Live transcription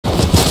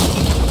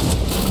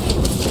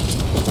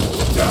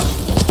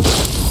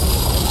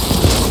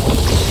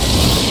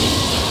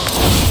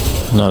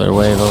Another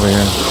wave over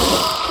here.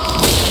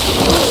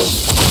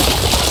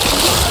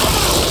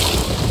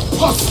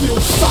 Hostile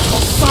sack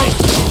of sight!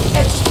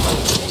 Expert!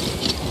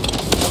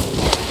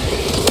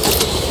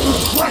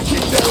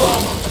 Cracking their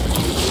armor!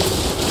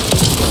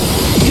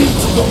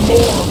 Into the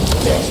maw of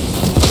death!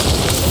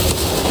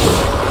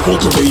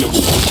 Halt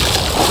available!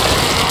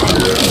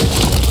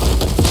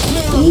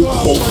 All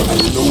hope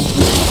and no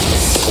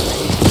grace!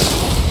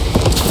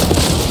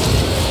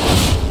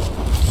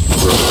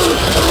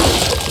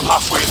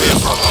 Halfway there,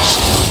 brothers.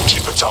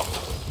 Keep it up.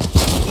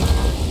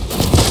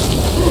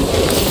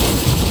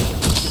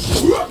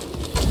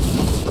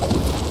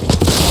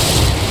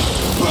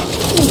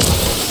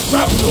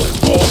 Grab your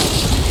balls.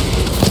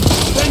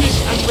 Finish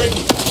and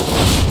ready.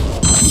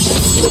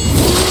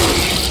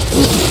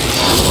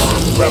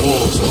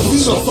 Rebels,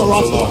 suffer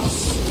our loss.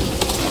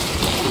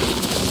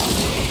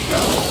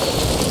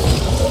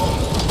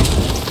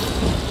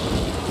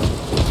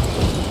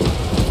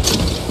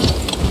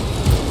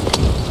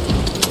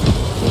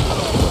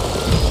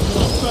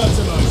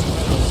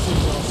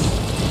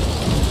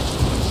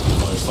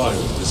 My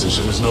firing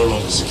position is no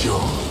longer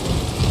secure.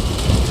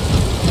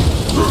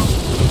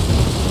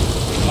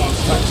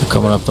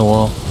 Coming up the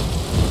wall.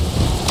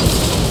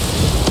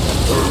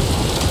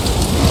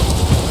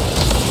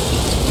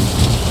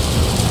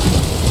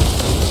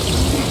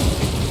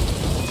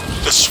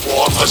 The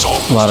swarm has all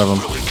A lot of them.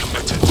 really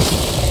committed.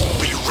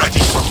 Be ready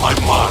for my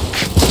mark.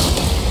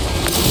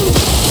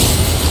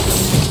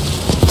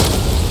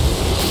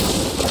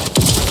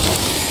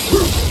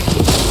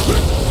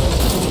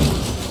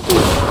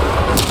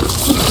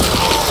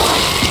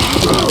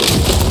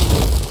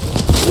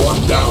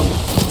 One down.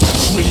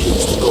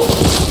 Trillions to go.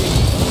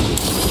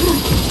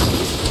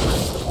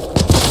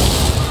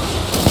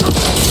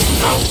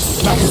 Now,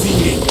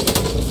 magazine in.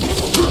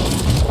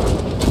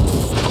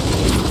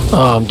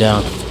 Oh, I'm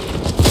down.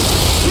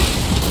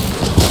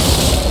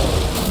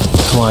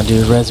 Come on,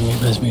 dude. Res me,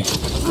 res me.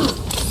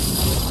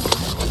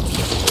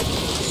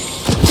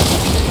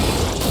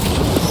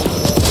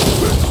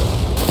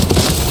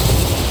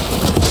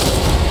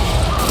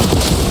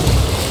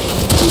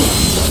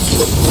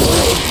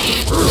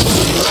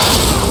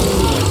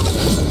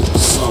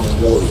 Some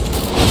warrior.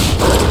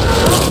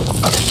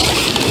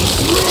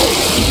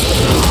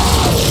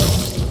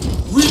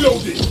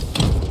 Reloading.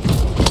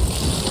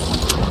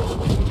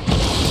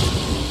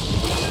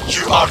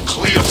 You are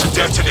clear to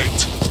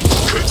detonate.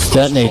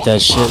 Detonate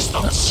that shit.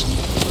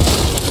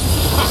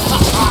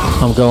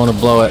 I'm going to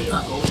blow it.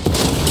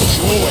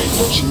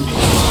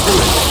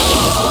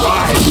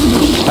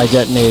 I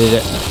detonated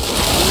it.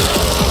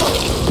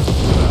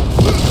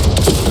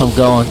 I'm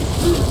going.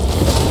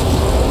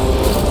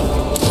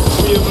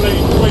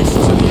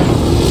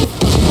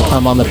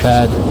 I'm on the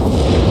pad.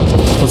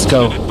 Let's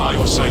go.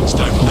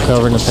 I'm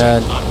covering the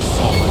pad.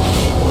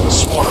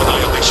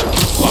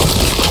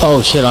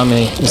 Oh shit, on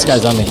me. This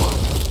guy's on me.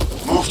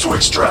 Move to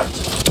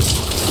extract.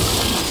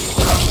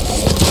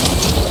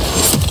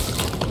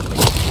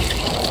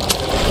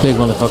 Big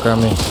motherfucker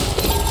on me.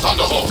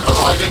 Thunderhawk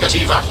arriving at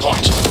evac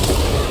point.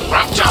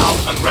 Wrap down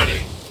and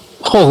ready.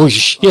 Holy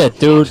shit,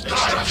 dude.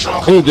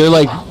 Dude, they're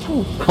like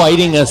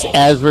fighting us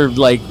as we're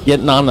like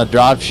getting on the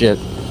drop ship.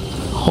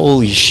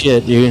 Holy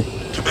shit, dude.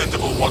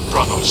 Commendable one,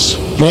 brothers.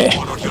 Man.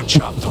 Honor your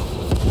chapter.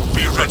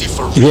 Be ready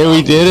for Yeah,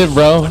 we did it,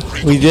 bro.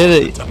 We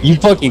did it. You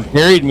fucking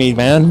carried me,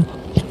 man.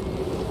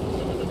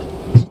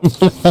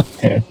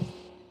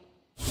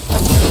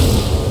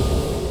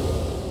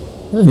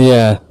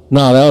 Yeah.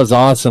 No, that was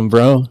awesome,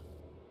 bro.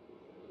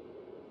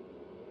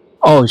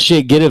 Oh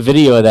shit, get a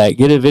video of that.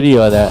 Get a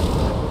video of that.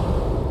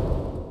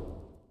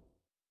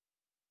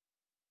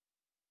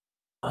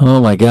 Oh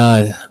my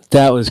god.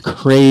 That was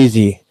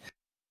crazy.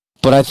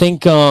 But I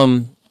think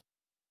I'm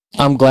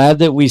glad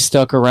that we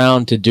stuck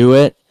around to do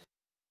it.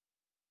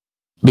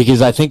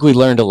 Because I think we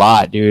learned a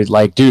lot, dude.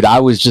 Like, dude, I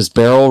was just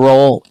barrel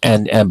roll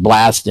and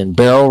blasting.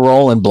 Barrel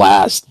roll and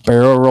blast.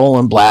 Barrel roll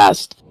and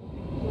blast.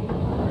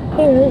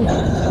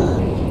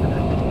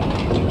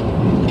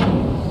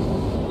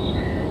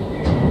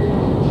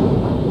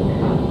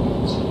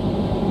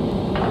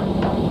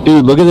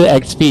 Dude, look at the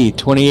XP,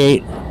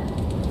 28.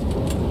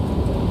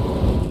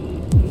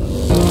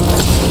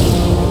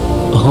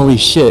 Holy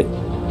shit.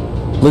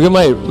 Look at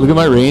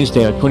my range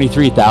damage,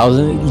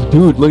 23,000.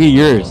 Dude, look at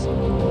yours.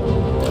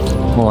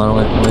 Hold on, I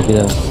want to do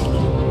that.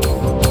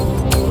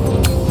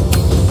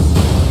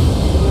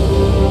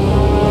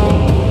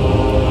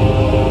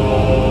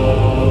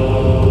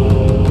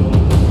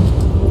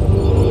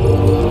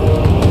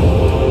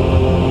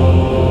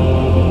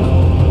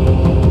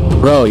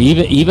 Bro,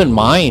 even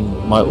mine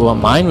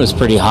was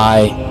pretty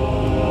high.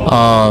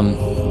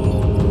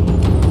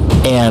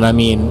 And I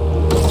mean,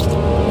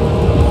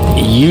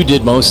 you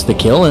did most of the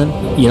killing.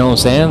 You know what I'm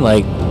saying?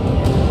 Like,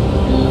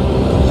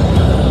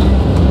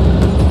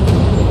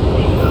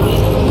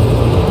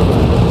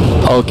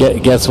 oh,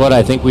 guess what?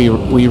 I think we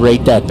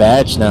rate that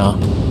badge now.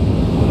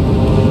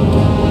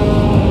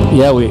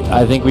 Yeah,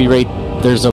 I think we rate. There's a